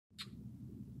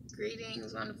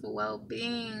Greetings, wonderful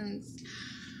well-beings.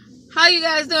 How you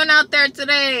guys doing out there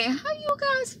today? How you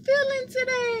guys feeling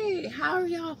today? How are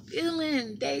y'all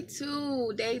feeling? Day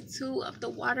two of the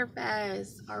water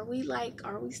fast. Are we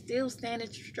still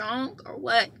standing strong or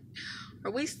what?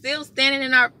 Are we still standing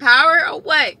in our power or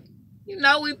what? You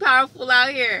know we powerful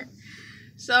out here.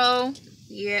 So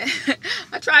yeah,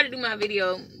 I tried to do my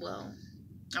video. Well,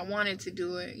 I wanted to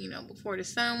do it, before the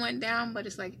sun went down, but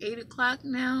it's like 8 o'clock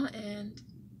now, and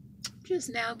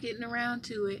just now getting around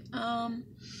to it.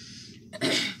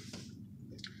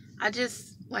 I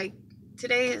just,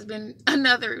 today has been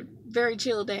another very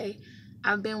chill day.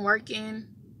 I've been working,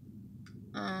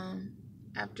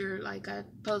 after, I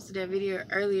posted that video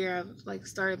earlier, I've,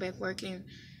 started back working,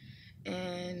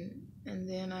 and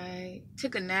then I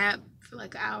took a nap for, an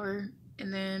hour,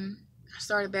 and then I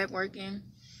started back working,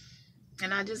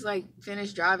 and I just,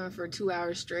 finished driving for 2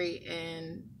 hours straight,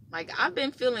 and I've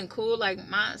been feeling cool.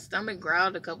 My stomach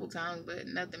growled a couple times, but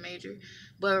nothing major.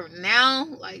 But now,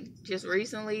 just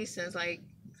recently, since,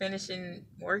 finishing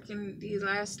working these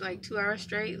last, 2 hours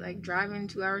straight, driving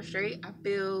 2 hours straight, I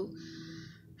feel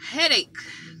headache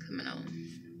coming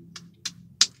on.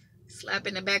 Slap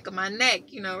in the back of my neck,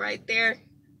 right there.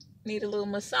 Need a little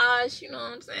massage, you know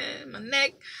what I'm saying? My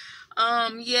neck.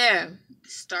 Yeah,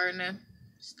 starting to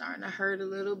hurt a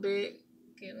little bit.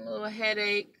 Getting a little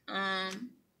headache.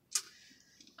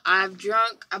 I've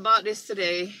drunk. I bought this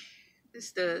today.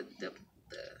 It's the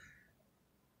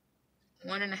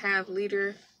 1.5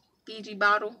 liter Fiji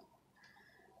bottle,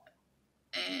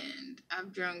 and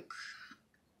I've drunk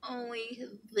only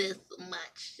this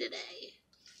much today.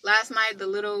 Last night, the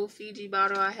little Fiji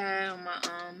bottle I had on my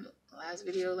last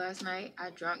video last night, I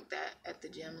drank that at the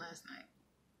gym last night.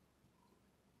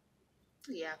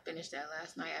 Yeah, I finished that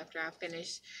last night after I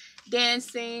finished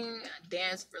dancing. I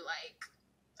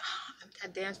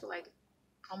danced for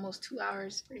almost 2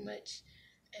 hours pretty much,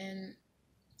 and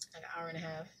an hour and a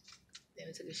half. Then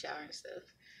I took a shower and stuff.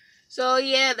 So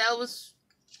yeah, that was,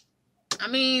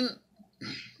 I'm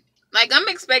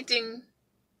expecting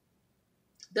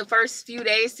the first few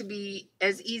days to be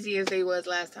as easy as they was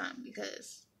last time,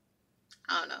 because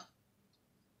I don't know,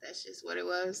 that's just what it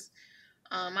was.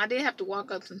 I did have to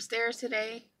walk up some stairs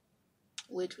today,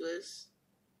 which was,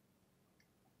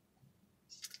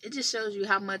 it just shows you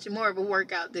how much more of a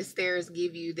workout the stairs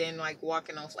give you than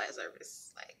walking on flat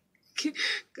surface.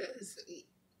 Cause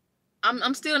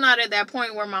I'm still not at that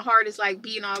point where my heart is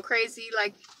beating all crazy,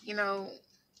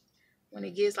 when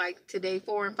it gets to day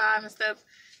 4 and 5 and stuff,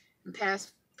 and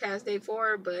past day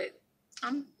 4. But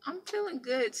I'm feeling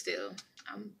good still.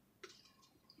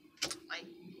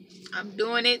 I'm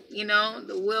doing it.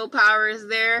 The willpower is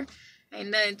there. Ain't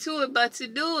nothing to it but to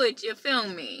do it. You feel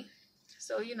me?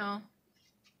 So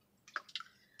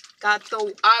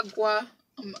gato agua.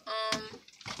 I'm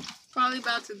probably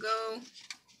about to go.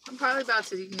 I'm probably about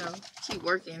to, keep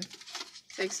working.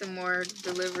 Take some more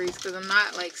deliveries, because I'm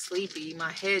not, sleepy.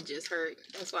 My head just hurt.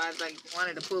 That's why I,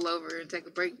 wanted to pull over and take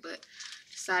a break, but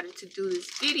decided to do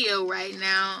this video right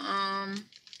now.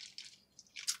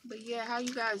 But, yeah, how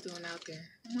you guys doing out there?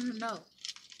 I want to know.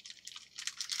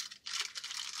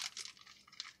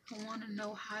 I want to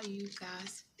know how you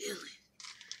guys feeling.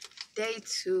 Day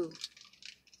 2.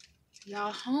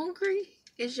 Y'all hungry?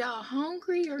 Is y'all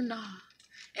hungry or not?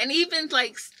 And even,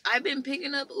 I've been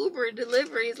picking up Uber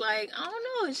deliveries, I don't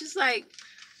know, it's just,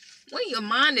 when your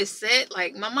mind is set,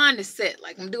 my mind is set,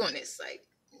 I'm doing this,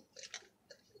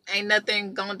 ain't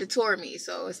nothing gonna detour me,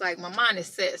 so it's, my mind is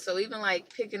set, so even,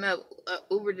 picking up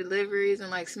Uber deliveries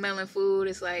and, smelling food,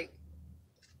 it's,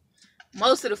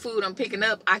 most of the food I'm picking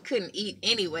up, I couldn't eat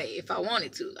anyway if I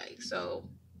wanted to, so,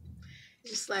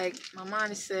 just, my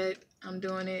mind is set, I'm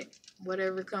doing it,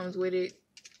 whatever comes with it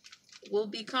will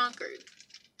be conquered.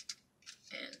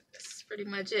 And that's pretty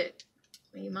much it.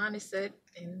 When your mind is set,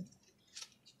 and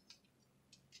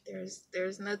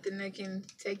there's nothing that can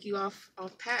take you off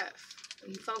path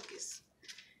when you focus.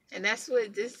 And that's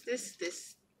what this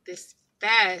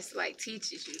fast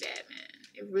teaches you that, man.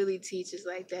 It really teaches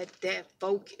that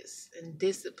focus and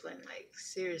discipline.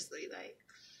 Seriously,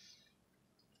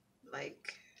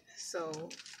 so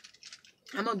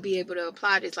I'm gonna be able to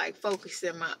apply this focus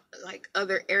in my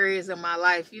other areas of my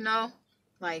life,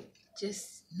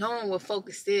 just knowing what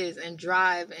focus is and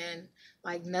drive, and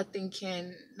nothing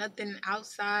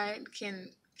outside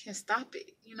can stop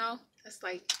it, that's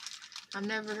I've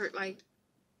never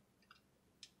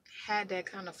had that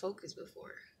kind of focus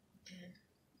before. And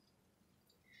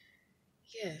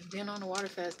yeah, being on the water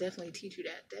fast definitely teach you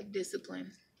that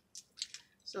discipline.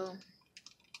 So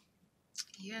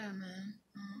yeah, man.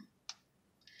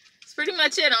 That's pretty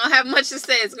much it. I don't have much to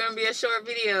say. It's going to be a short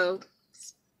video.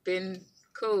 It's been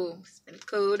cool. It's been a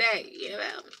cool day. You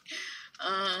know?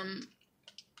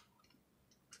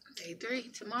 Day 3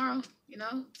 tomorrow. You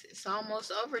know, it's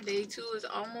almost over. Day 2 is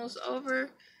almost over.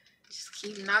 Just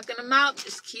keep knocking them out.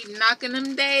 Just keep knocking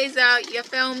them days out. You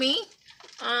feel me?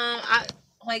 I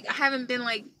haven't been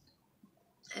like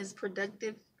as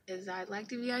productive as I'd like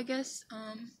to be, I guess.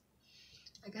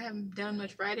 Like I haven't done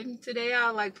much writing today. I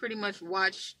like pretty much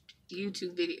watched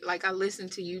YouTube video. Like I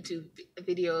listened to YouTube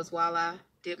videos while I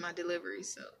did my delivery.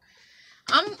 So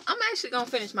I'm actually gonna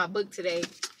finish my book today.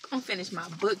 I'm gonna finish my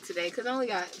book today because I only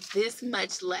got this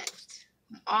much left.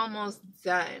 I'm almost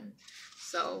done.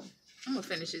 So I'm gonna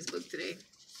finish this book today.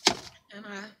 And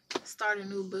I start a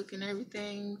new book and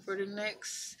everything for the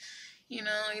next,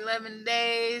 11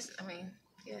 days. I mean,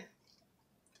 yeah.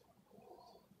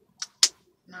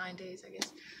 9 days, I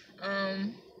guess.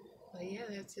 But yeah,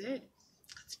 that's it.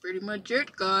 That's pretty much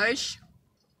it, guys.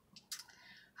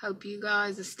 Hope you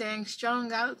guys are staying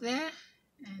strong out there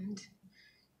and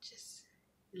just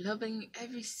loving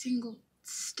every single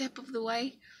step of the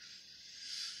way.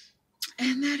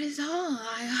 And that is all.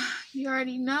 You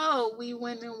already know we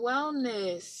win in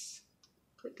wellness.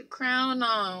 Put the crown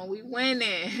on. We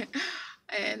winning.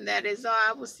 And that is all.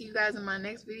 I will see you guys in my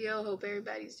next video. Hope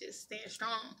everybody's just staying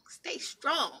strong. Stay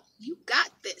strong. You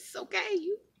got this, okay?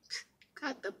 You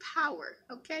got the power,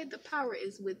 okay? The power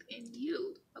is within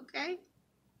you, okay?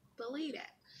 Believe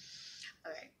that.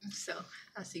 All right. So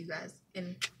I'll see you guys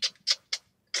in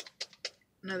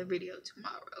another video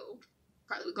tomorrow.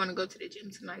 Probably going to go to the gym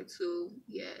tonight too.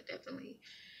 Yeah, definitely.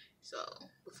 So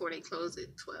before they close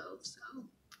at 12. So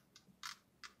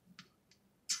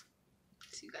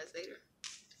see you guys later.